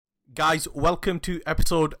Guys, welcome to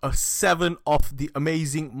episode 7 of the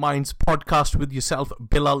Amazing Minds podcast with yourself,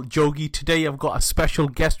 Bilal Jogi. Today I've got a special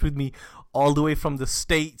guest with me all the way from the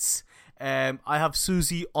States. I have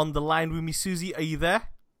Susie on the line with me. Susie, are you there?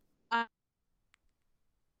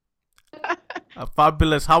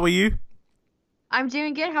 Fabulous. How are you? I'm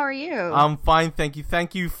doing good. How are you? I'm fine, thank you.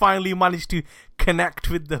 Thank you. Finally managed to connect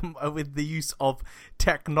with them with the use of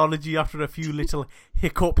technology after a few little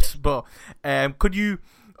hiccups. But could you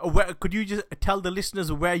just tell the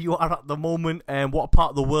listeners where you are at the moment and what part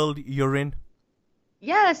of the world you're in?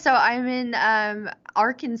 Yeah, so I'm in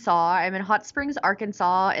Arkansas. I'm in Hot Springs,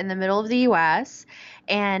 Arkansas, in the middle of the U.S.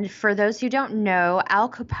 And for those who don't know, Al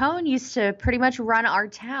Capone used to pretty much run our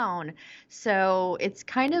town. So it's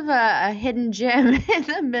kind of a hidden gem in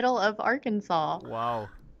the middle of Arkansas.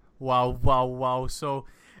 Wow. So,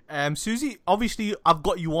 Susie, obviously I've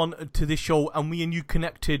got you on to this show and me and you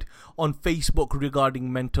connected on Facebook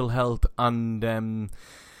regarding mental health and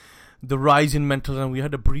the rise in mental health, and we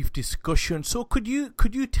had a brief discussion. So could you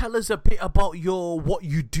tell us a bit about what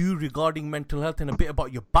you do regarding mental health and a bit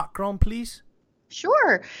about your background, please?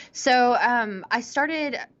 Sure. So I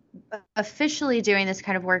started officially doing this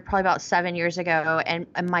kind of work probably about 7 years ago, and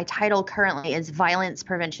my title currently is Violence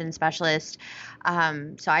Prevention Specialist.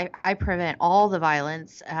 So I prevent all the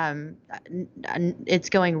violence. It's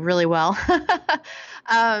going really well.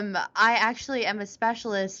 I actually am a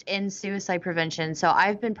specialist in suicide prevention. So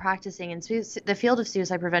I've been practicing in the field of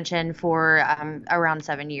suicide prevention for around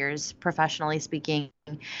 7 years, professionally speaking.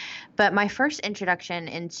 But my first introduction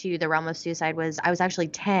into the realm of suicide was I was actually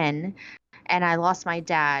 10. And I lost my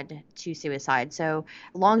dad to suicide. So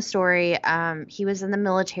long story, he was in the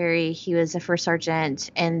military. He was a first sergeant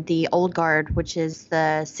in the Old Guard, which is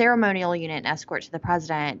the ceremonial unit and escort to the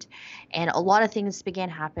president. And a lot of things began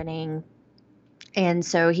happening. And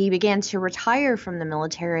so he began to retire from the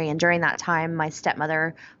military. And during that time, my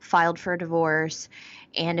stepmother filed for a divorce.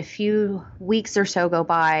 And a few weeks or so go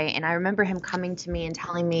by, and I remember him coming to me and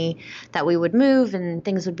telling me that we would move and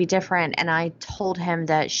things would be different. And I told him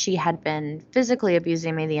that she had been physically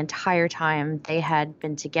abusing me the entire time they had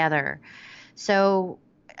been together. So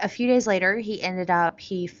a few days later, he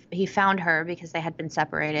found her because they had been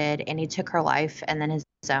separated, and he took her life and then his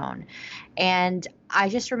own. And I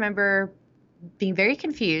just remember being very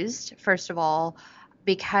confused, first of all,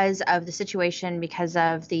 because of the situation, because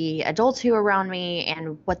of the adults who were around me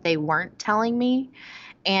and what they weren't telling me,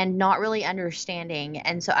 and not really understanding.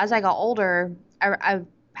 And so as I got older, I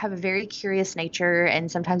have a very curious nature,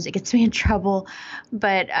 and sometimes it gets me in trouble.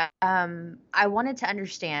 But I wanted to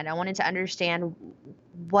understand. I wanted to understand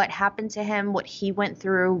what happened to him, what he went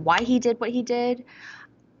through, why he did what he did.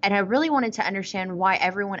 And I really wanted to understand why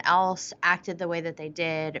everyone else acted the way that they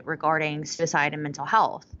did regarding suicide and mental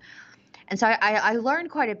health. And so I learned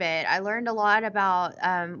quite a bit. I learned a lot about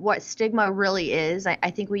what stigma really is. I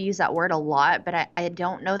think we use that word a lot, but I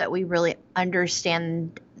don't know that we really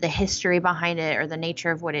understand the history behind it or the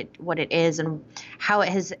nature of what it is and how it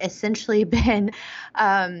has essentially been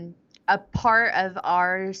a part of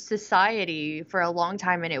our society for a long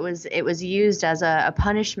time. And it was used as a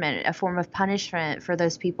punishment, a form of punishment for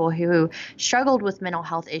those people who struggled with mental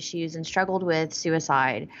health issues and struggled with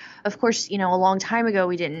suicide. Of course, a long time ago,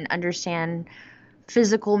 we didn't understand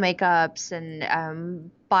physical makeups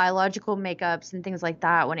and biological makeups and things like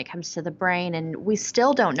that when it comes to the brain. And we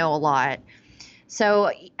still don't know a lot.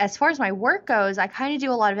 So as far as my work goes, I kind of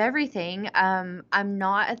do a lot of everything. I'm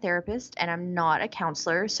not a therapist and I'm not a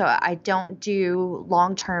counselor, so I don't do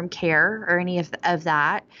long-term care or any of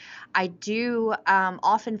that. I do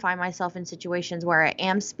often find myself in situations where I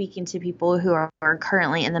am speaking to people who are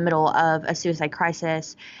currently in the middle of a suicide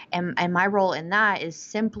crisis, and my role in that is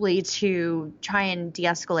simply to try and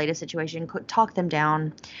de-escalate a situation, talk them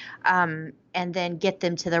down, and then get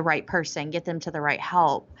them to the right person, get them to the right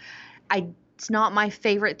help. It's not my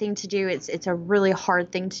favorite thing to do. It's a really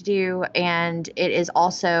hard thing to do, and it is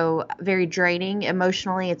also very draining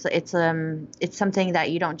emotionally. It's something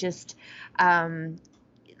that you don't just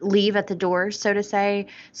leave at the door, so to say.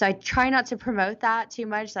 So I try not to promote that too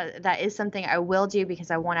much. That is something I will do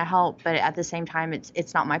because I want to help, but at the same time,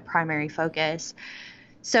 it's not my primary focus.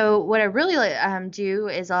 So what I really do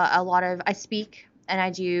is a lot of I speak. And I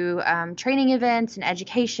do training events and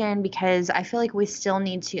education because I feel like we still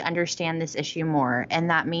need to understand this issue more. And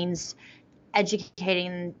that means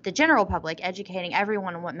educating the general public, educating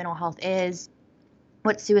everyone on what mental health is,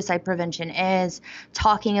 what suicide prevention is,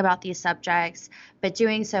 talking about these subjects, but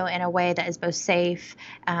doing so in a way that is both safe,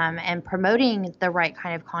 and promoting the right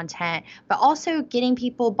kind of content, but also getting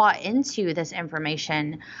people bought into this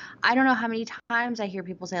information. I don't know how many times I hear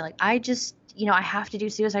people say, like, I just, I have to do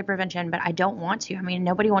suicide prevention, but I don't want to. I mean,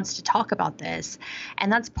 nobody wants to talk about this.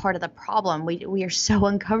 And that's part of the problem. We are so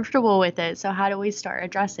uncomfortable with it. So how do we start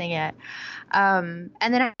addressing it? And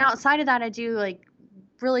then outside of that, I do like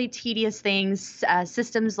really tedious things,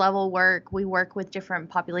 systems level work. We work with different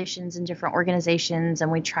populations and different organizations,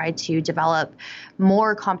 and we try to develop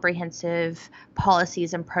more comprehensive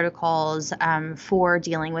policies and protocols for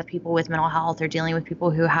dealing with people with mental health or dealing with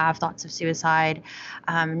people who have thoughts of suicide.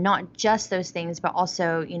 Not just those things, but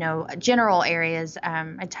also, general areas.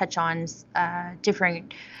 I touch on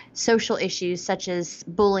different social issues such as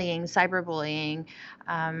bullying, cyberbullying,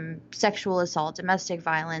 sexual assault, domestic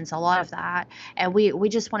violence, a lot of that. And we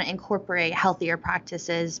just want to incorporate healthier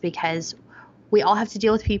practices because we all have to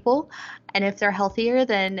deal with people. And if they're healthier,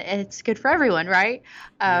 then it's good for everyone, right?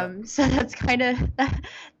 So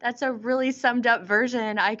that's a really summed up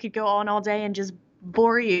version. I could go on all day and just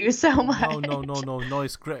bore you so much. No,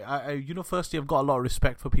 it's great. Firstly, I've got a lot of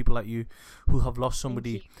respect for people like you who have lost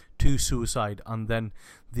somebody to suicide, and then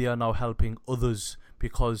they are now helping others,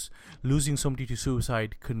 because losing somebody to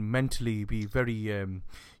suicide can mentally be very,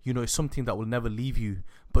 it's something that will never leave you.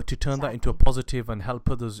 But to turn that into a positive and help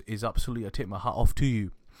others is absolutely, I take my hat off to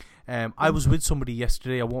you. I was with somebody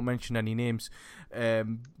yesterday, I won't mention any names,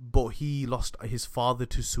 but he lost his father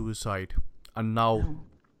to suicide, and now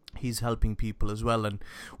he's helping people as well. And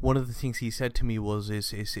one of the things he said to me was,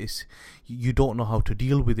 is you don't know how to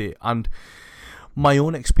deal with it. And my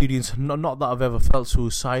own experience, not that I've ever felt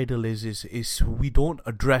suicidal, is we don't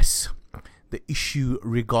address the issue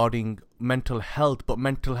regarding mental health, but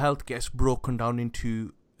mental health gets broken down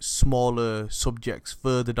into smaller subjects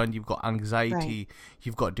further down. You've got anxiety, right.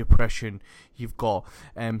 You've got depression, you've got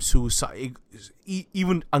suicide.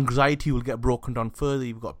 Even anxiety will get broken down further.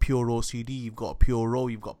 You've got pure OCD, you've got pure O,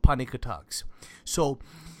 you've got panic attacks. So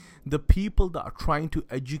the people that are trying to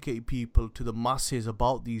educate people to the masses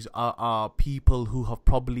about these are people who have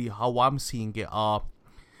probably, how I'm seeing it, are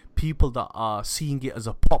people that are seeing it as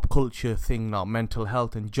a pop culture thing now, mental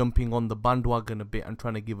health, and jumping on the bandwagon a bit and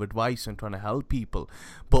trying to give advice and trying to help people.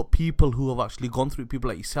 But people who have actually gone through, people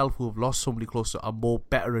like yourself who have lost somebody close to, are more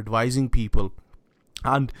better advising people.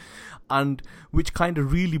 And which kind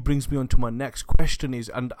of really brings me on to my next question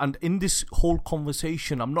is, and in this whole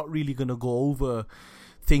conversation, I'm not really going to go over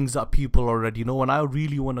things that people already know, and I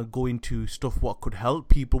really want to go into stuff what could help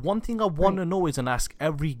people. One thing I want to know is, and ask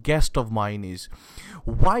every guest of mine, is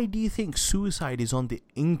why do you think suicide is on the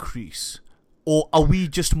increase? Or are we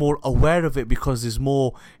just more aware of it because there's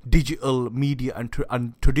more digital media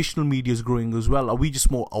and traditional media is growing as well? Are we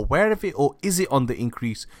just more aware of it, or is it on the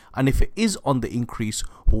increase? And if it is on the increase,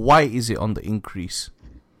 why is it on the increase?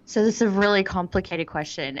 So this is a really complicated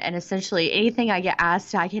question, and essentially anything I get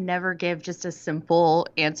asked, I can never give just a simple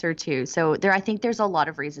answer to. So I think there's a lot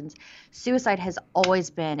of reasons. Suicide has always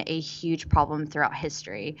been a huge problem throughout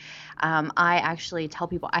history. I actually tell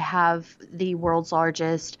people I have the world's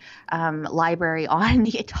largest library on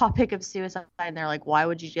the topic of suicide, and they're like, why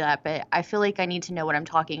would you do that? But I feel like I need to know what I'm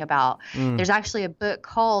talking about. There's actually a book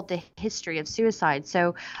called The History of Suicide.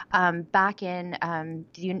 So back in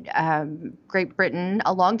Great Britain,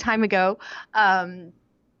 a long time ago,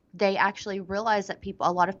 they actually realized that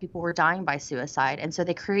a lot of people were dying by suicide, and so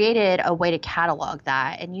they created a way to catalog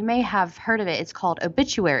that. And you may have heard of it. It's called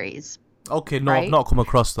obituaries. Okay, no, right? I've not come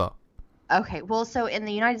across that. Okay, well, so in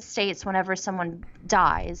the United States, whenever someone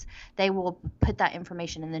dies, they will put that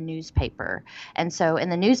information in the newspaper. And so in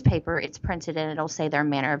the newspaper, it's printed and it'll say their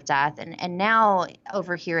manner of death. And now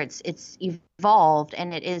over here, it's evolved,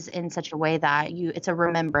 and it is in such a way that it's a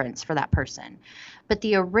remembrance for that person. But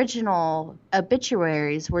the original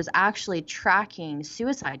obituaries was actually tracking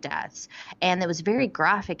suicide deaths, and it was very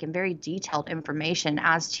graphic and very detailed information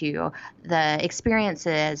as to the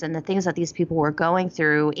experiences and the things that these people were going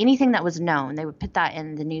through. Anything that was known, they would put that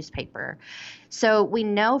in the newspaper. So we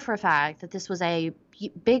know for a fact that this was a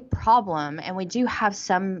big problem, and we do have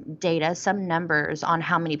some data, some numbers on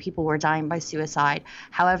how many people were dying by suicide.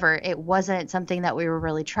 However, it wasn't something that we were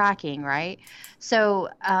really tracking, right? So,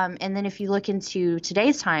 and then if you look into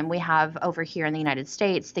today's time, we have over here in the United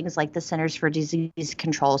States things like the Centers for Disease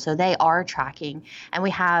Control. So they are tracking, and we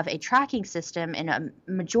have a tracking system in a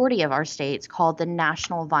majority of our states called the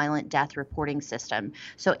National Violent Death Reporting System.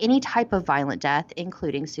 So any type of violent death,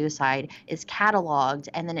 including suicide, is cataloged,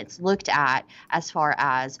 and then it's looked at as far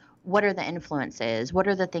as what are the influences, what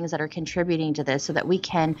are the things that are contributing to this, so that we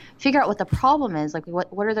can figure out what the problem is, like what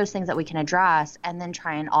are those things that we can address, and then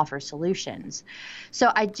try and offer solutions.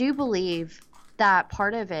 So I do believe that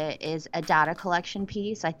part of it is a data collection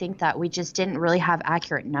piece. I think that we just didn't really have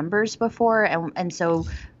accurate numbers before, and so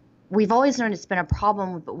we've always known it's been a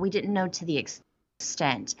problem, but we didn't know to the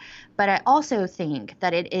extent. But I also think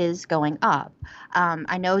that it is going up.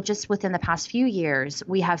 I know just within the past few years,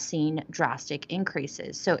 we have seen drastic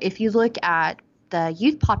increases. So if you look at the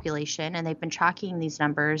youth population, and they've been tracking these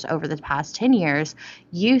numbers over the past 10 years,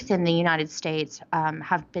 youth in the United States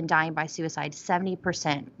have been dying by suicide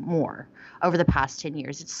 70% more over the past 10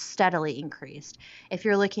 years. It's steadily increased. If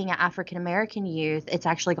you're looking at African American youth, it's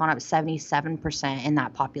actually gone up 77% in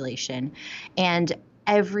that population. And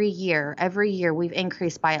every year we've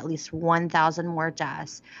increased by at least 1,000 more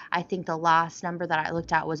deaths. I think the last number that I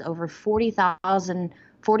looked at was over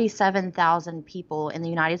 47,000 people in the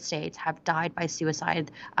United States have died by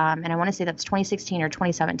suicide. And I want to say that's 2016 or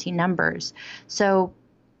 2017 numbers. So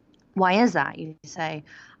why is that, you say?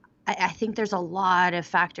 I think there's a lot of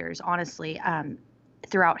factors, honestly.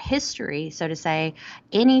 Throughout history, so to say,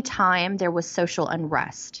 anytime there was social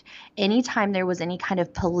unrest, anytime there was any kind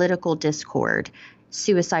of political discord,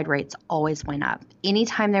 suicide rates always went up.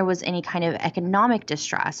 Anytime there was any kind of economic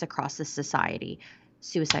distress across the society,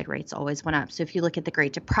 suicide rates always went up. So if you look at the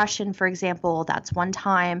Great Depression, for example, that's one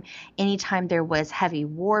time. Anytime there was heavy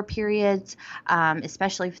war periods,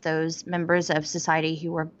 especially if those members of society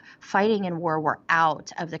who were fighting in war were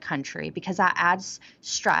out of the country, because that adds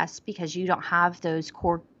stress, because you don't have those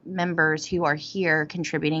core members who are here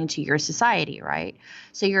contributing to your society, right?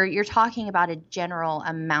 So you're talking about a general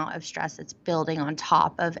amount of stress that's building on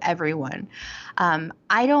top of everyone.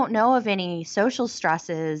 I don't know of any social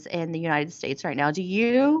stresses in the United States right now. Do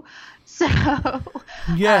you? So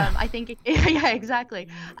Yeah. I think, yeah, exactly.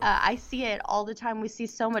 I see it all the time. We see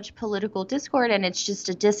so much political discord, and it's just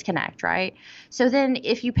a disconnect, right? So then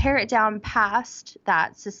if you pare it down past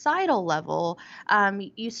that societal level,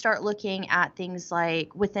 you start looking at things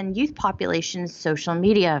like within youth populations, social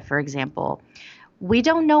media, for example. We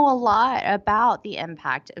don't know a lot about the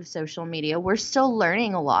impact of social media. We're still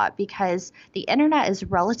learning a lot because the internet is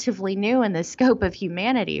relatively new in the scope of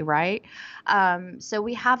humanity, right? So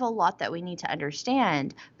we have a lot that we need to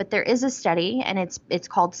understand. But there is a study, and it's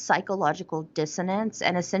called psychological dissonance.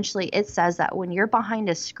 And essentially it says that when you're behind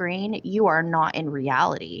a screen, you are not in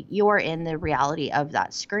reality. You are in the reality of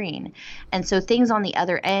that screen. And so things on the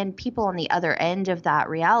other end, people on the other end of that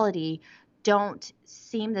reality don't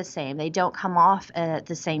seem the same. They don't come off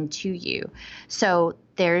the same to you. So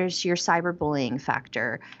there's your cyberbullying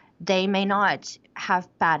factor. They may not have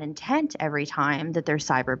bad intent every time that they're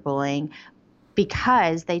cyberbullying,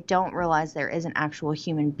 because they don't realize there is an actual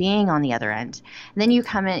human being on the other end. And then you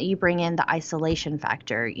bring in the isolation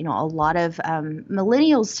factor. You know, a lot of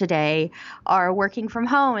millennials today are working from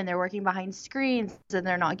home, and they're working behind screens, and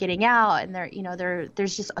they're not getting out, and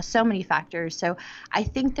there's just so many factors. So I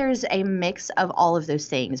think there's a mix of all of those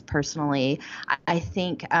things. Personally, I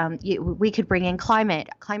think we could bring in climate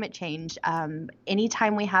change.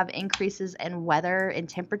 Anytime we have increases in weather and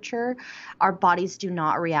temperature, our bodies do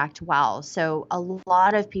not react well. So a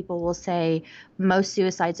lot of people will say most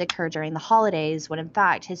suicides occur during the holidays, when in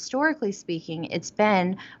fact, historically speaking, it's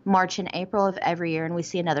been March and April of every year, and we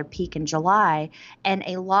see another peak in July. And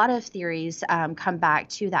a lot of theories come back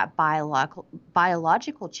to that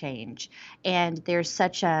biological change. And there's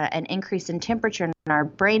such an increase in temperature, and our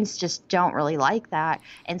brains just don't really like that.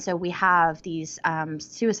 And so we have these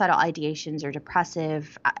suicidal ideations or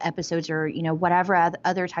depressive episodes, or whatever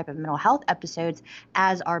other type of mental health episodes,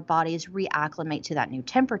 as our bodies reacclimate to that new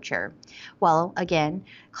temperature. Well, again,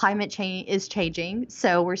 climate change is changing,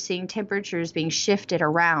 so we're seeing temperatures being shifted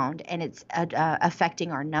around, and it's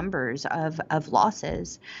affecting our numbers of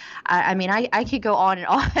losses. I mean, I could go on and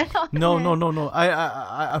on and on. No.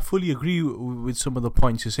 I fully agree with some of the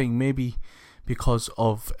points you're saying. Maybe because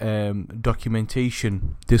of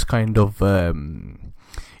documentation, this kind of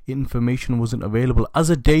information wasn't available. As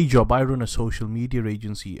a day job, I run a social media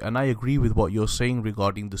agency, and I agree with what you're saying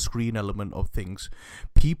regarding the screen element of things.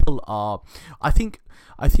 People are, I think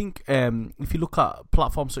if you look at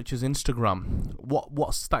platforms such as Instagram,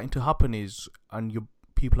 what's starting to happen is, and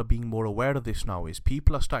people are being more aware of this now, is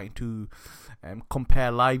people are starting to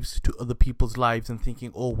compare lives to other people's lives, and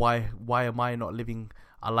thinking, oh, why am I not living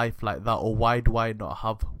a life like that, or why do I not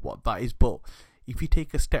have what that is? But if you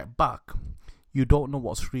take a step back, you don't know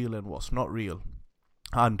what's real and what's not real.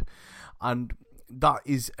 And that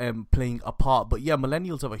is playing a part. But yeah,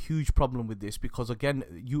 millennials have a huge problem with this because, again,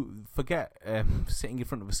 you forget sitting in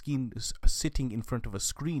front of a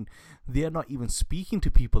screen. They're not even speaking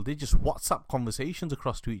to people. They just WhatsApp conversations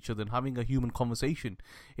across to each other, and having a human conversation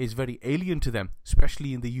is very alien to them,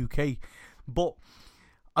 especially in the UK. But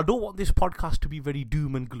I don't want this podcast to be very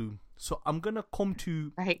doom and gloom. So I'm gonna come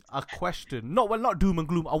to a question. No, well, not doom and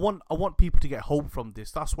gloom. I want people to get hope from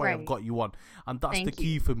this. That's why I've got you on, and that's the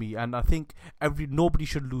key for me. And I think nobody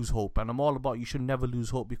should lose hope. And I'm all about you should never lose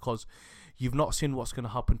hope, because you've not seen what's gonna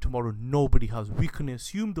happen tomorrow. Nobody has. We can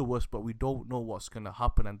assume the worst, but we don't know what's gonna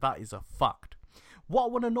happen, and that is a fact. What I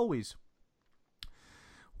want to know is,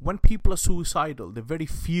 when people are suicidal, they're very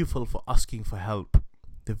fearful for asking for help.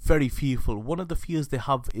 They're very fearful. One of the fears they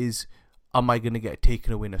have is, am I going to get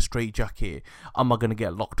taken away in a straitjacket? Am I going to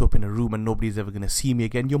get locked up in a room and nobody's ever going to see me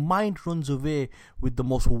again? Your mind runs away with the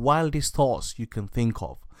most wildest thoughts you can think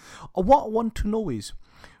of. What I want to know is,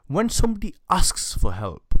 when somebody asks for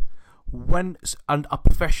help, and a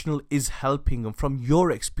professional is helping them, from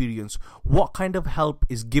your experience, what kind of help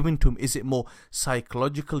is given to them? Is it more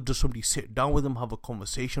psychological? Does somebody sit down with them, have a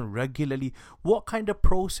conversation regularly? What kind of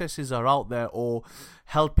processes are out there, or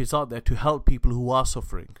help is out there to help people who are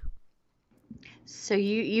suffering? So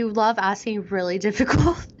you love asking really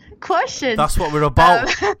difficult questions. That's what we're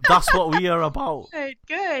about. That's what we are about.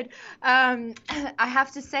 Good. I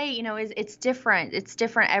have to say, it's different. It's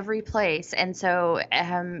different every place, and so.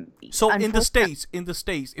 So in the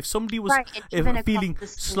states, if somebody was feeling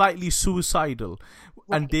slightly suicidal,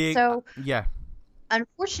 and they,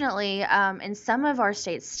 Unfortunately, in some of our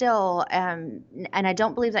states still, and I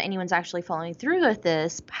don't believe that anyone's actually following through with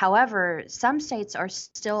this. However, some states are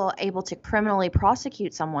still able to criminally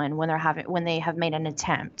prosecute someone when they have made an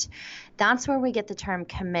attempt. That's where we get the term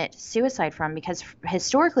commit suicide from, because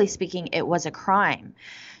historically speaking, it was a crime.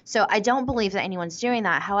 So I don't believe that anyone's doing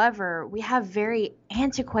that. However, we have very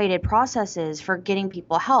antiquated processes for getting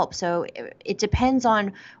people help. So it depends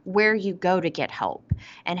on where you go to get help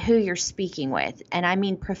and who you're speaking with. And I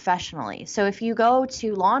mean professionally. So if you go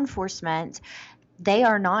to law enforcement, they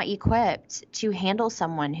are not equipped to handle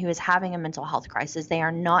someone who is having a mental health crisis. They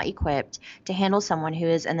are not equipped to handle someone who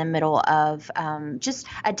is in the middle of just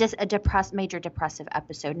a major depressive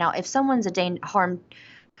episode. Now, if someone's a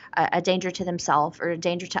danger to themselves or a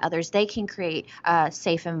danger to others, they can create a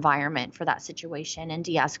safe environment for that situation and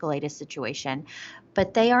de-escalate a situation.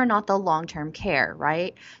 But they are not the long-term care,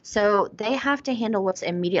 right? So they have to handle what's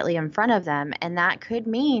immediately in front of them, and that could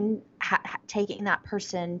mean taking that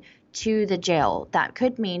person to the jail. That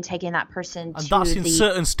could mean taking that person and that's in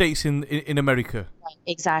certain states in America.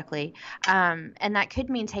 Exactly. And that could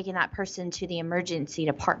mean taking that person to the emergency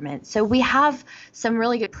department. So we have some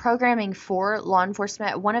really good programming for law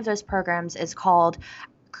enforcement. One of those programs is called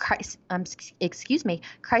crisis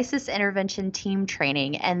intervention team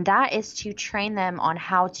training, and that is to train them on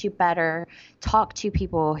how to better talk to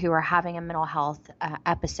people who are having a mental health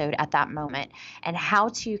episode at that moment, and how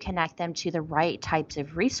to connect them to the right types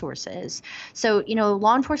of resources. So,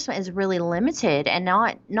 law enforcement is really limited, and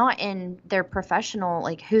not in their professional,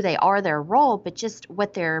 like who they are, their role, but just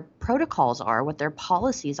what their protocols are, what their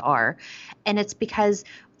policies are. And it's because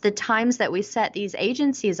the times that we set these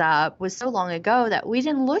agencies up was so long ago that we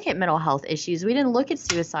didn't look at mental health issues. We didn't look at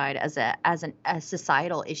suicide as a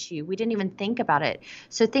societal issue. We didn't even think about it.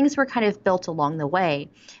 So things were kind of built along the way,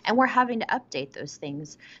 and we're having to update those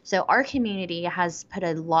things. So our community has put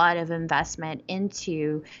a lot of investment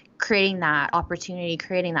into creating that opportunity,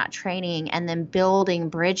 creating that training, and then building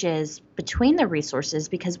bridges between the resources,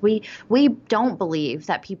 because we don't believe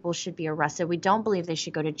that people should be arrested. We don't believe they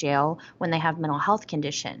should go to jail when they have mental health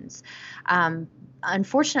conditions.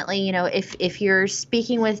 Unfortunately, if you're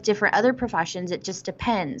speaking with different other professions, it just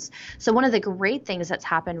depends. So one of the great things that's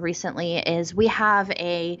happened recently is we have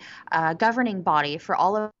a governing body for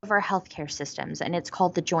all of our healthcare systems, and it's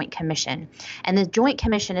called the Joint Commission. And the Joint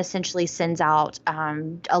Commission essentially sends out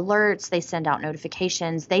alerts, they send out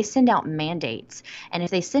notifications, they send out mandates. And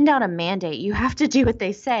if they send out a mandate, you have to do what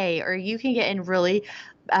they say, or you can get in really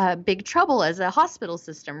big trouble as a hospital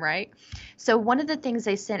system, right? So one of the things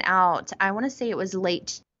they sent out, I want to say it was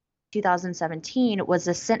late 2017, was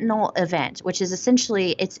a Sentinel event, which is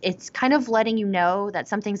essentially it's kind of letting you know that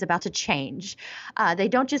something's about to change. They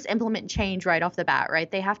don't just implement change right off the bat, right?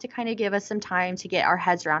 They have to kind of give us some time to get our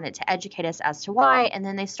heads around it, to educate us as to why, and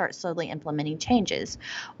then they start slowly implementing changes.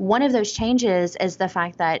 One of those changes is the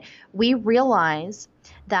fact that we realize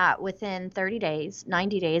that within 30 days,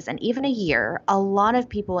 90 days, and even a year, a lot of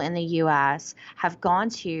people in the US have gone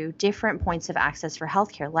to different points of access for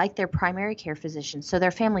healthcare, like their primary care physician, so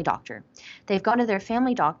their family doctor. They've gone to their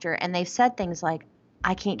family doctor and they've said things like,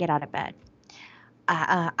 I can't get out of bed.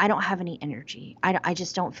 I don't have any energy. I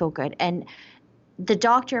just don't feel good. And the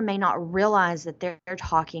doctor may not realize that they're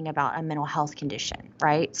talking about a mental health condition,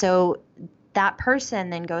 right? So that person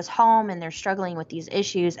then goes home and they're struggling with these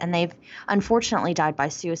issues and they've unfortunately died by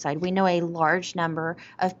suicide. We know a large number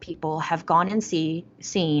of people have gone and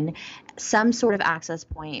seen some sort of access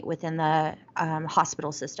point within the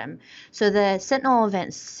hospital system. So the Sentinel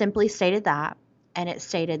event simply stated that, and it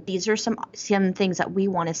stated these are some things that we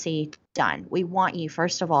want to see done. We want you,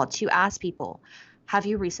 first of all, to ask people, have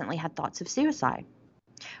you recently had thoughts of suicide?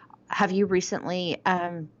 Have you recently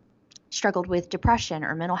struggled with depression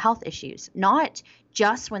or mental health issues? Not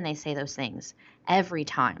just when they say those things, every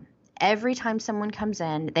time. Every time someone comes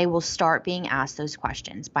in, they will start being asked those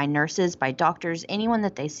questions by nurses, by doctors, anyone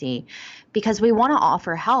that they see, because we want to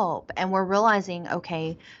offer help. And we're realizing,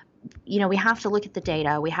 okay, we have to look at the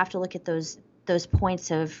data. We have to look at those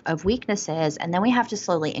points of weaknesses, and then we have to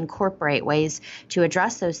slowly incorporate ways to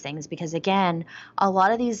address those things, because again, a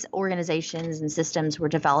lot of these organizations and systems were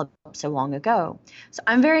developed so long ago. So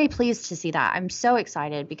I'm very pleased to see that. I'm so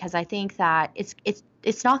excited because I think that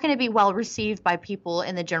it's not going to be well received by people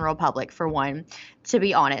in the general public, for one, to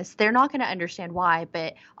be honest. They're not going to understand why,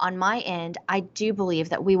 but on my end, I do believe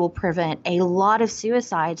that we will prevent a lot of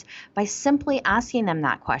suicides by simply asking them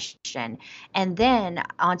that question. And then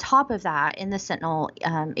on top of that, in the Sentinel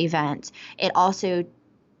event, it also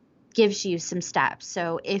gives you some steps.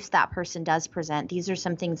 So if that person does present, these are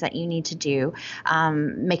some things that you need to do,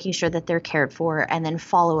 making sure that they're cared for, and then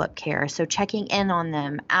follow-up care. So checking in on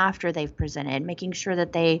them after they've presented, making sure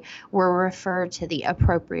that they were referred to the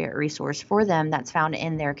appropriate resource for them that's found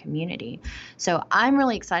in their community. So I'm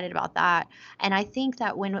really excited about that. And I think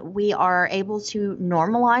that when we are able to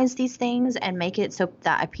normalize these things and make it so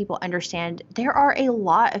that people understand, there are a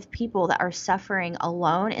lot of people that are suffering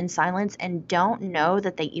alone in silence and don't know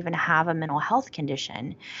that they even have a mental health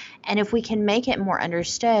condition. And if we can make it more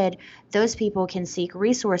understood, those people can seek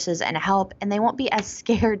resources and help, and they won't be as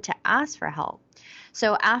scared to ask for help.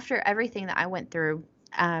 So after everything that I went through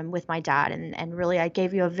with my dad, and really I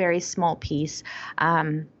gave you a very small piece,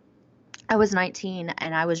 I was 19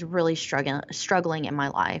 and I was really struggling in my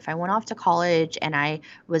life. I went off to college and I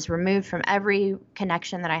was removed from every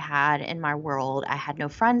connection that I had in my world. I had no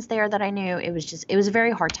friends there that I knew. It was a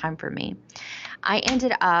very hard time for me. I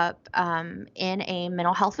ended up in a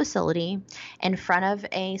mental health facility in front of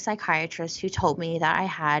a psychiatrist who told me that I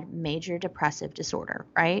had major depressive disorder,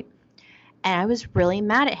 right? And I was really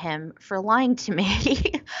mad at him for lying to me.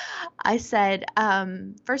 I said,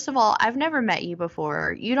 first of all, I've never met you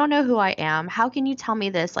before. You don't know who I am. How can you tell me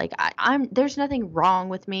this? Like, there's nothing wrong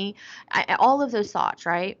with me. All of those thoughts,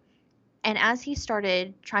 right? And as he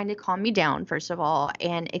started trying to calm me down, first of all,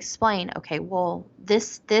 and explain, okay, well,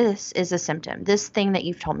 this is a symptom. This thing that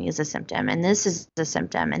you've told me is a symptom, and this is a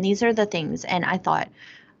symptom, and these are the things. And I thought,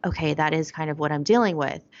 okay, that is kind of what I'm dealing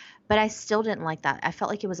with. But I still didn't like that. I felt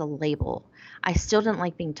like it was a label. I still didn't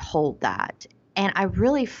like being told that. And I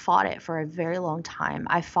really fought it for a very long time.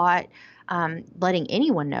 I fought letting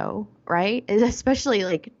anyone know, right? Especially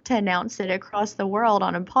like to announce it across the world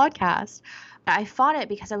on a podcast. But I fought it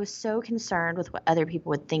because I was so concerned with what other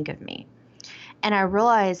people would think of me. And I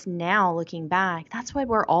realize now, looking back, that's what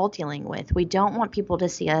we're all dealing with. We don't want people to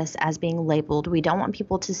see us as being labeled. We don't want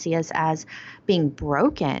people to see us as being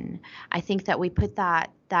broken. I think that we put that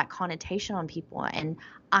connotation on people. And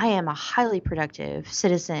I am a highly productive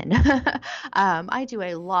citizen. I do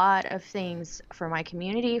a lot of things for my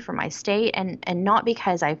community, for my state, and not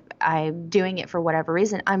because I'm doing it for whatever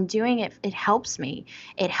reason. I'm doing it. It helps me.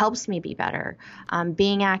 It helps me be better.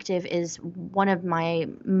 Being active is one of my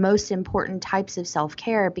most important types of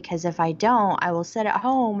self-care, because if I don't, I will sit at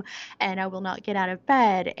home and I will not get out of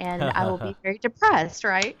bed and I will be very depressed,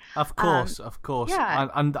 right? Of course. Yeah.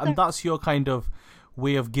 And that's your kind of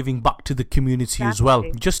way of giving back to the community as well.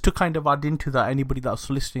 Just to kind of add into that, anybody that's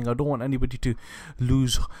listening, I don't want anybody to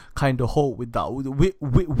lose kind of hope with that.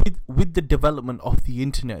 With the development of the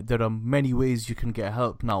internet, there are many ways you can get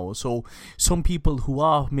help now. So some people who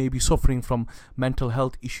are maybe suffering from mental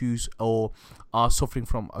health issues or are suffering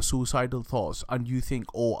from suicidal thoughts, and you think,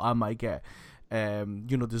 oh, I might get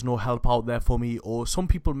there's no help out there for me, or some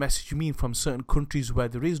people message me from certain countries where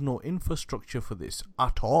there is no infrastructure for this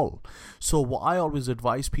at all. So what I always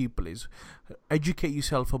advise people is educate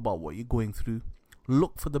yourself about what you're going through,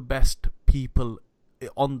 look for the best people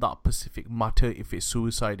on that specific matter, if it's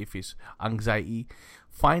suicide, if it's anxiety,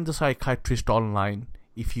 find a psychiatrist online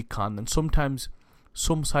if you can. And sometimes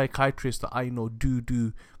some psychiatrists that I know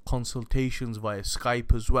do consultations via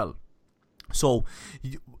Skype as well. So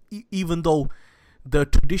even though the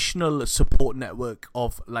traditional support network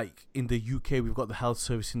of, like in the UK, we've got the health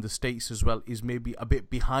service, in the States as well, is maybe a bit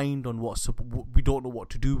behind on what we don't know what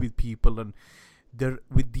to do with people, and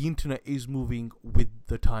with the internet is moving with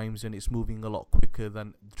the times, and it's moving a lot quicker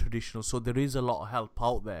than traditional. So there is a lot of help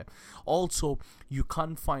out there. Also, you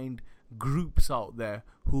can find groups out there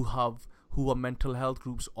who are mental health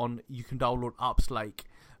groups on. You can download apps like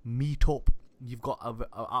Meetup. You've got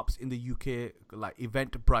apps in the UK like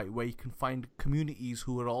Eventbrite, where you can find communities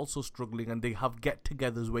who are also struggling, and they have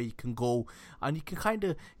get-togethers where you can go and you can kind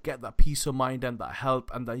of get that peace of mind and that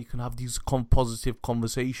help, and that you can have these positive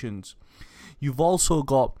conversations. You've also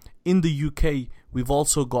got, in the UK, we've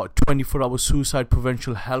also got 24-hour suicide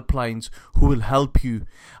prevention helplines who will help you.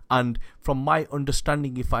 And from my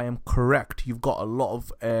understanding, if I am correct, you've got a lot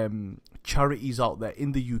of charities out there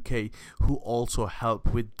in the UK who also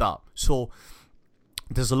help with that. So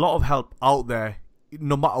there's a lot of help out there,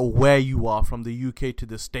 no matter where you are, from the UK to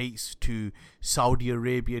the States to Saudi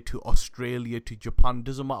Arabia to Australia to Japan.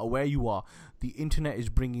 Doesn't matter where you are, the internet is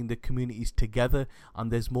bringing the communities together,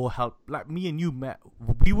 and there's more help. Like me and you met,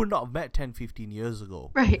 we would not have met 10-15 years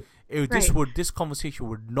ago. Right. This conversation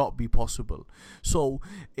would not be possible. So,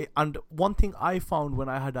 and one thing I found when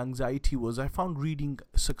I had anxiety was I found reading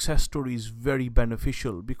success stories very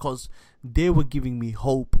beneficial, because they were giving me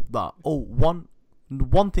hope that,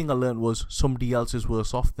 one thing I learned was somebody else is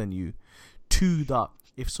worse off than you. Two, that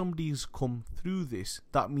if somebody's come through this,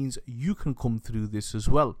 that means you can come through this as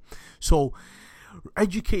well. So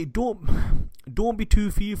educate, don't be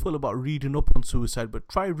too fearful about reading up on suicide, but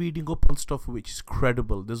try reading up on stuff which is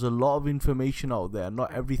credible. There's a lot of information out there.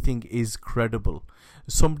 Not everything is credible.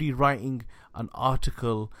 Somebody writing an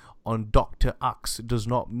article on Dr. Axe does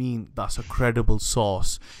not mean that's a credible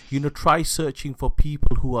source. Try searching for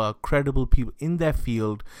people who are credible people in their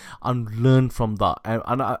field and learn from that,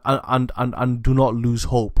 and do not lose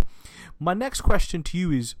hope. My next question to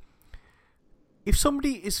you is, if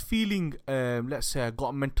somebody is feeling, let's say,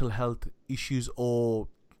 got mental health issues, or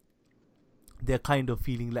they're kind of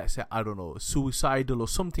feeling, let's say, I don't know, suicidal or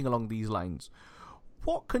something along these lines,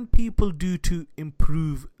 what can people do to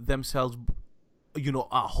improve themselves,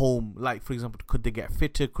 at home? Like, for example, could they get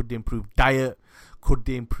fitter? Could they improve diet? Could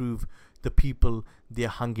they improve the people they're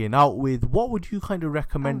hanging out with? What would you kind of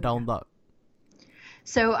recommend down that?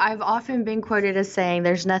 So I've often been quoted as saying,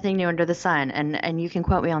 "There's nothing new under the sun," and you can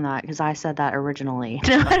quote me on that because I said that originally.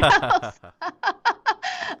 No one else.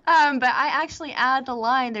 But I actually add the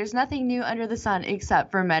line, "There's nothing new under the sun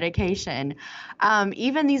except for medication."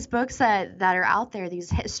 Even these books that are out there, these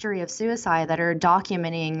history of suicide that are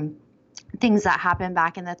documenting things that happened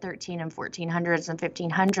back in the 13 and 1400s and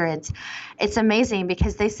 1500s. It's amazing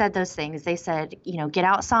because they said those things. They said, get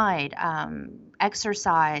outside,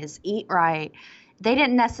 exercise, eat right. They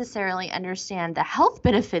didn't necessarily understand the health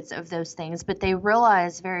benefits of those things, but they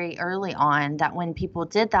realized very early on that when people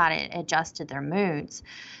did that, it adjusted their moods.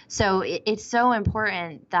 So it's so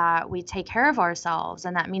important that we take care of ourselves,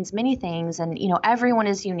 and that means many things. And, everyone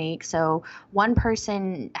is unique. So one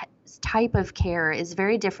person's type of care is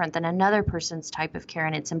very different than another person's type of care,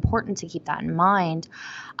 and it's important to keep that in mind.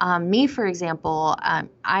 Me, for example,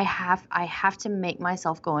 I have to make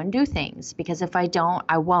myself go and do things, because if I don't,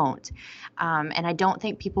 I won't. And I don't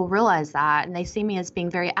think people realize that, and they see me as being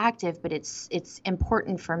very active, but it's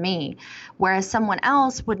important for me. Whereas someone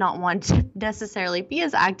else would not want to necessarily be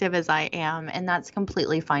as active as I am, and that's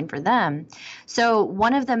completely fine for them. So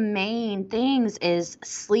one of the main things is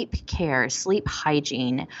sleep care, sleep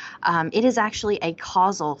hygiene. It is actually a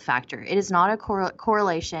causal factor. It is not a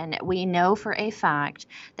correlation. We know for a fact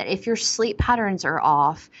that if your sleep patterns are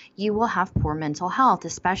off, you will have poor mental health,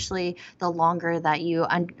 especially the longer that you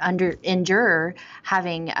endure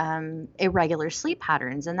having irregular sleep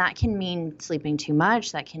patterns. And that can mean sleeping too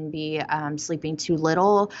much. That can be sleeping too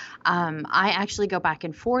little. I actually go back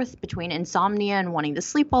and forth between insomnia and wanting to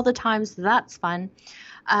sleep all the time, so that's fun.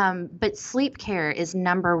 But sleep care is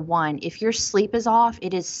number one. If your sleep is off,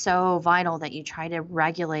 it is so vital that you try to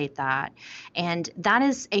regulate that. And that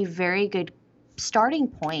is a very good starting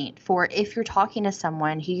point for if you're talking to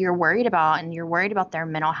someone who you're worried about and you're worried about their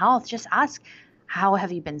mental health. Just ask, how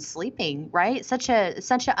have you been sleeping, right? Such an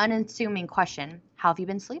unassuming question. How have you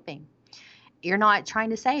been sleeping? You're not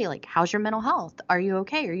trying to say, like, how's your mental health? Are you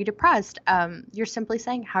okay? Are you depressed? You're simply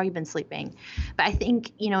saying, how have you been sleeping? But I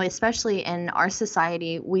think, especially in our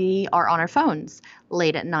society, we are on our phones.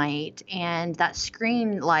 late at night. And that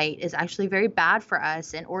screen light is actually very bad for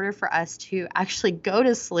us in order for us to actually go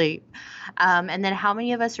to sleep. And then how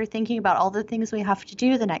many of us are thinking about all the things we have to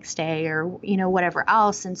do the next day, or, whatever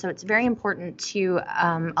else. And so it's very important to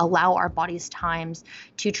allow our body's times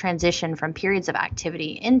to transition from periods of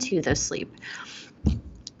activity into those sleep.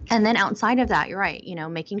 And then outside of that, you're right,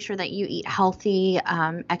 making sure that you eat healthy.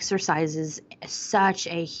 Exercise is such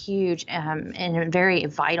a huge and a very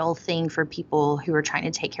vital thing for people who are trying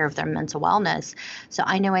to take care of their mental wellness. So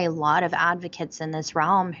I know a lot of advocates in this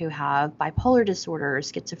realm who have bipolar disorder,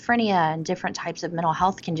 schizophrenia, and different types of mental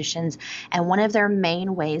health conditions. And one of their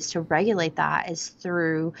main ways to regulate that is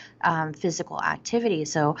through physical activity.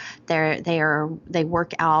 So they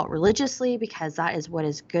work out religiously because that is what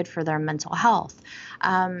is good for their mental health.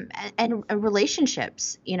 And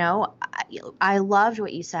relationships, I loved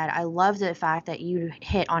what you said. I love the fact that you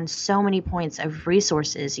hit on so many points of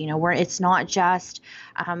resources, where it's not just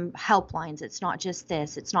helplines. It's not just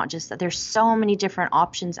this. It's not just that. There's so many different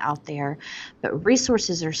options out there, but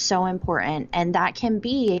resources are so important. And that can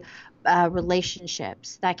be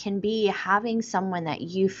relationships. That can be having someone that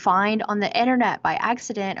you find on the internet by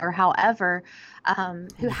accident or however,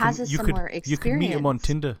 who has a similar experience. You can meet him on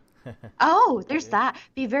Tinder. Oh, there's that.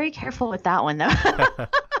 Be very careful with that one, though.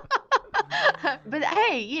 But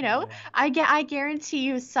hey, I guarantee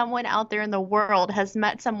you someone out there in the world has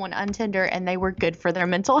met someone on Tinder and they were good for their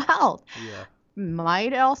mental health. Yeah.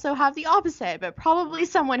 Might also have the opposite, but probably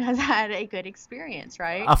someone has had a good experience,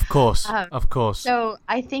 right? Of course, of course. So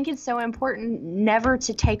I think it's so important never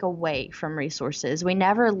to take away from resources. We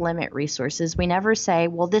never limit resources. We never say,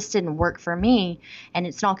 well, this didn't work for me and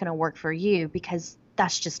it's not going to work for you, because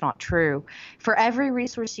that's just not true. For every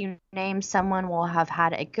resource you name, someone will have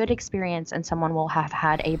had a good experience and someone will have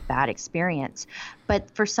had a bad experience. But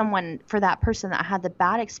for that person that had the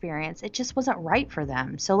bad experience, it just wasn't right for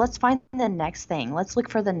them. So let's find the next thing. Let's look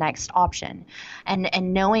for the next option. And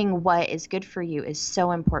knowing what is good for you is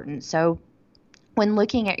so important. So when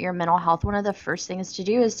looking at your mental health, one of the first things to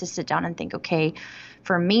do is to sit down and think, okay,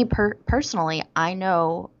 for me personally, I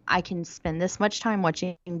know I can spend this much time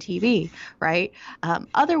watching TV, right?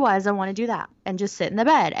 Otherwise, I want to do that and just sit in the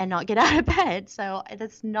bed and not get out of bed. So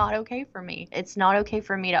that's not okay for me. It's not okay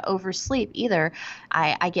for me to oversleep either.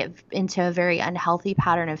 I get into a very unhealthy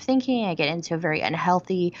pattern of thinking. I get into a very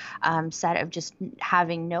unhealthy set of just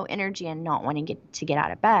having no energy and not wanting to get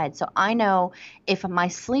out of bed. So I know if my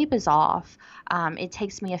sleep is off, it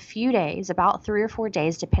takes me a few days, about 3 or 4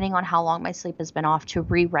 days, depending on how long my sleep has been off, to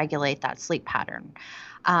re-regulate that sleep pattern.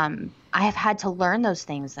 I have had to learn those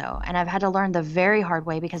things, though, and I've had to learn the very hard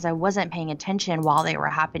way because I wasn't paying attention while they were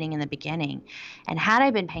happening in the beginning. And had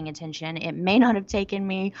I been paying attention, it may not have taken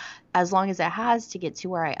me as long as it has to get to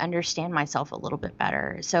where I understand myself a little bit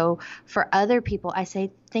better. So for other people, I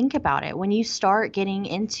say, think about it. When you start getting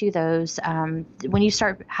into those, when you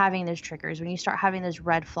start having those triggers, when you start having those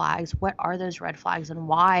red flags, what are those red flags and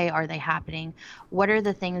why are they happening? What are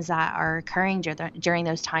the things that are occurring during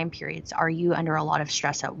those time periods? Are you under a lot of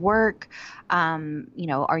stress at work?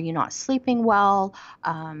 Are you not sleeping well?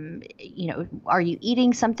 Are you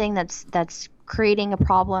eating something that's creating a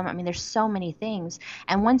problem? I mean, there's so many things.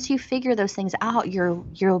 And once you figure those things out,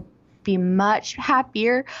 you'll be much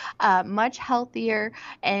happier, much healthier,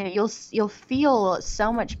 and you'll feel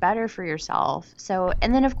so much better for yourself. So,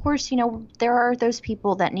 and then of course, there are those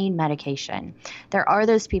people that need medication. There are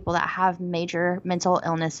those people that have major mental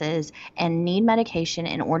illnesses and need medication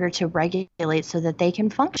in order to regulate so that they can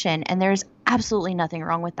function. And there's absolutely nothing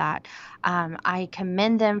wrong with that. I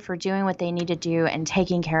commend them for doing what they need to do and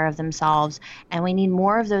taking care of themselves. And we need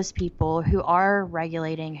more of those people who are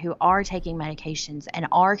regulating, who are taking medications and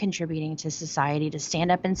are contributing to society to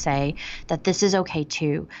stand up and say that this is okay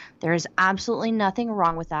too. There is absolutely nothing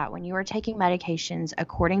wrong with that. When you are taking medications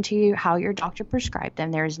according to how your doctor prescribed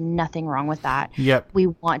them, there is nothing wrong with that. Yep. We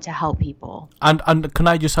want to help people. And can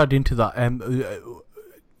I just add into that?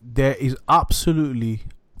 There is absolutely...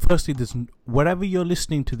 Firstly, wherever you're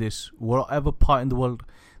listening to this, whatever part in the world,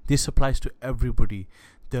 this applies to everybody.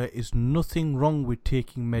 There is nothing wrong with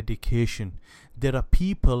taking medication. There are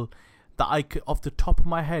people that off the top of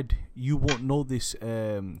my head, you won't know this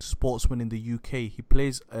sportsman in the UK. He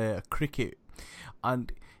plays cricket,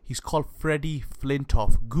 and he's called Freddie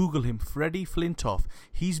Flintoff. Google him, Freddie Flintoff.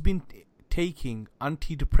 He's been taking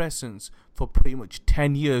antidepressants for pretty much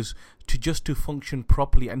 10 years to function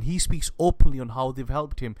properly, and he speaks openly on how they've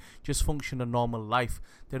helped him just function a normal life.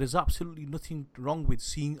 There is absolutely nothing wrong with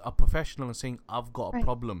seeing a professional and saying, I've got a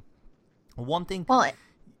problem. One thing,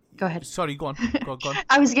 Go ahead. Sorry, go on. Go on.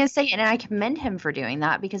 I was going to say, and I commend him for doing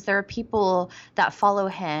that because there are people that follow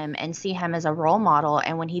him and see him as a role model.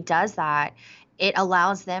 And when he does that, it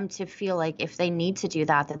allows them to feel like if they need to do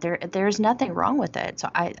that, that there's nothing wrong with it. So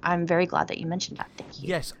I'm very glad that you mentioned that. Thank you.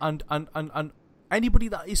 Yes, and anybody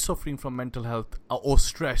that is suffering from mental health or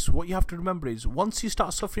stress, what you have to remember is once you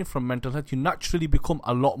start suffering from mental health, you naturally become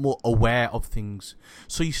a lot more aware of things.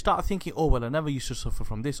 So you start thinking, oh, well, I never used to suffer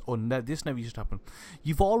from this, or this never used to happen.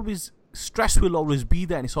 Stress will always be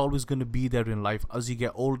there, and it's always going to be there in life. As you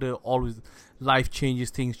get older, always life changes,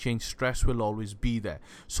 things change, stress will always be there.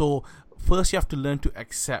 So first you have to learn to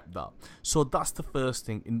accept that. So that's the first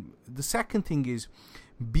thing. The second thing is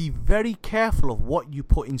be very careful of what you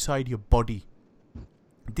put inside your body.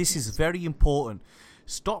 This is very important.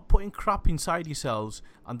 Stop putting crap inside yourselves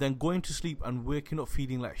and then going to sleep and waking up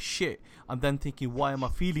feeling like shit and then thinking, why am I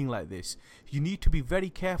feeling like this? You need to be very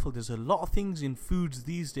careful. There's a lot of things in foods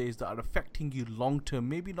these days that are affecting you long term.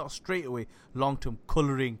 Maybe not straight away, long term.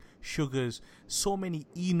 Colouring, sugars, so many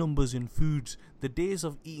E numbers in foods. The days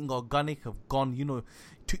of eating organic have gone. You know,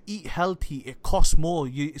 to eat healthy, it costs more.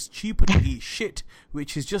 It's cheaper to eat shit,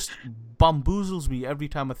 which is just bamboozles me every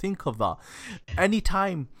time I think of that.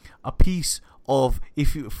 Anytime a piece of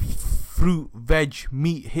fruit, veg,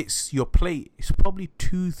 meat hits your plate, it's probably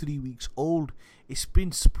 2-3 weeks old. It's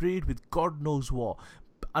been sprayed with God knows what.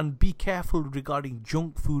 And be careful regarding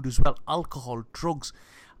junk food as well, alcohol, drugs.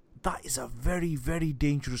 That is a very, very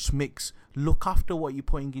dangerous mix. Look after what you're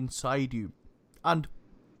putting inside you. And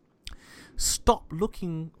stop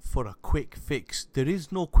looking for a quick fix. There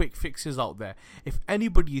is no quick fixes out there. If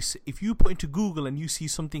you put into Google and you see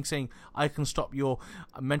something saying, I can stop your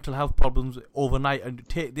mental health problems overnight and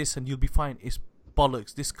take this and you'll be fine, it's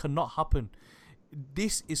bollocks. This cannot happen.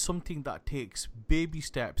 This is something that takes baby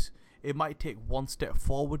steps. It might take 1 step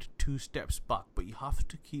forward, 2 steps back, but you have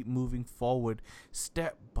to keep moving forward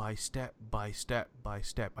step by step by step by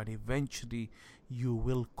step, and eventually you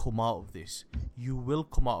will come out of this. You will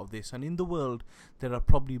come out of this. And in the world, there are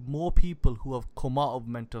probably more people who have come out of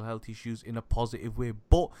mental health issues in a positive way,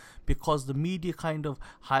 but because the media kind of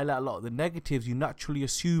highlight a lot of the negatives, you naturally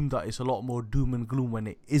assume that it's a lot more doom and gloom when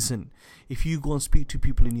it isn't. If you go and speak to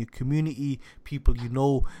people in your community, people you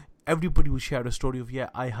know, everybody will share a story of, yeah,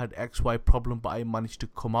 I had XY problem, but I managed to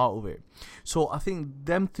come out of it. So I think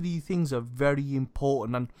them 3 things are very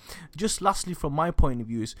important. And just lastly, from my point of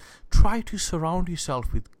view, is try to surround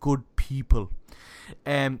yourself with good people.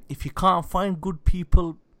 If you can't find good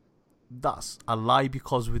people, that's a lie,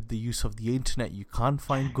 because with the use of the internet, you can't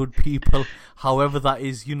find good people. However that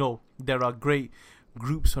is, you know, there are great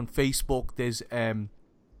groups on Facebook. There's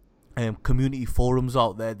community forums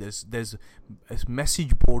out there. There's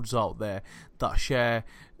message boards out there that share.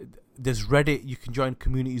 There's Reddit. You can join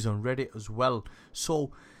communities on Reddit as well.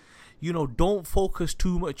 So, you know, don't focus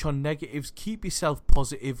too much on negatives. Keep yourself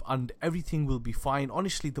positive and everything will be fine.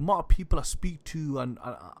 Honestly, the amount of people I speak to and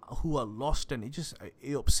who are lost, and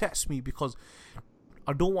it upsets me because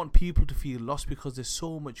I don't want people to feel lost, because there's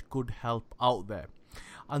so much good help out there.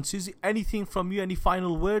 And Susie, anything from you? Any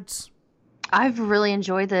final words? I've really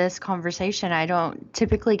enjoyed this conversation. I don't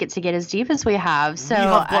typically get to get as deep as we have. So we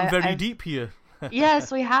have gone very deep here.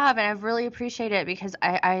 Yes, we have, and I've really appreciated it because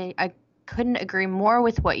I couldn't agree more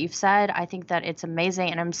with what you've said. I think that it's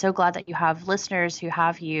amazing, and I'm so glad that you have listeners who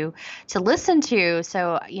have you to listen to.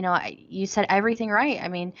 So, you know, you said everything right. I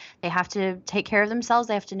mean, they have to take care of themselves.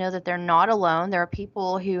 They have to know that they're not alone. There are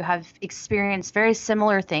people who have experienced very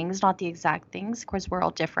similar things, not the exact things. Of course, we're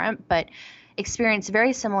all different, but experience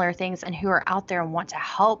very similar things, and who are out there and want to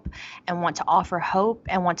help and want to offer hope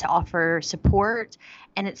and want to offer support.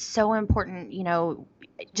 And it's so important, you know,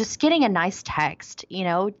 just getting a nice text, you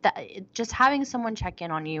know, just having someone check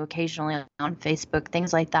in on you occasionally on Facebook,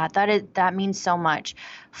 things like that, that means so much.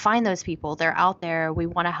 Find those people. They're out there. We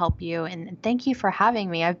want to help you. And thank you for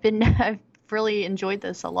having me. I've really enjoyed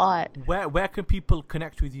this a lot. Where can people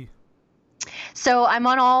connect with you? So I'm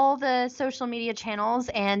on all the social media channels,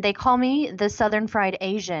 and they call me the Southern Fried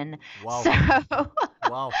Asian. Wow. So,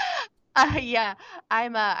 Wow. Yeah,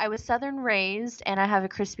 I was Southern raised, and I have a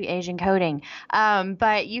crispy Asian coating.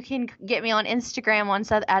 But you can get me on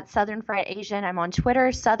Instagram at Southern Fried Asian. I'm on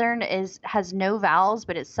Twitter. Southern has no vowels,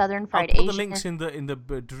 but it's Southern Fried Asian. I'll put the links in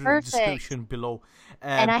the description below.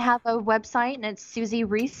 And I have a website, and it's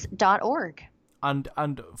susiereese.org.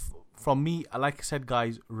 And from me, like I said,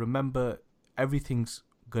 guys, remember, everything's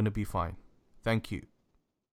gonna be fine. Thank you.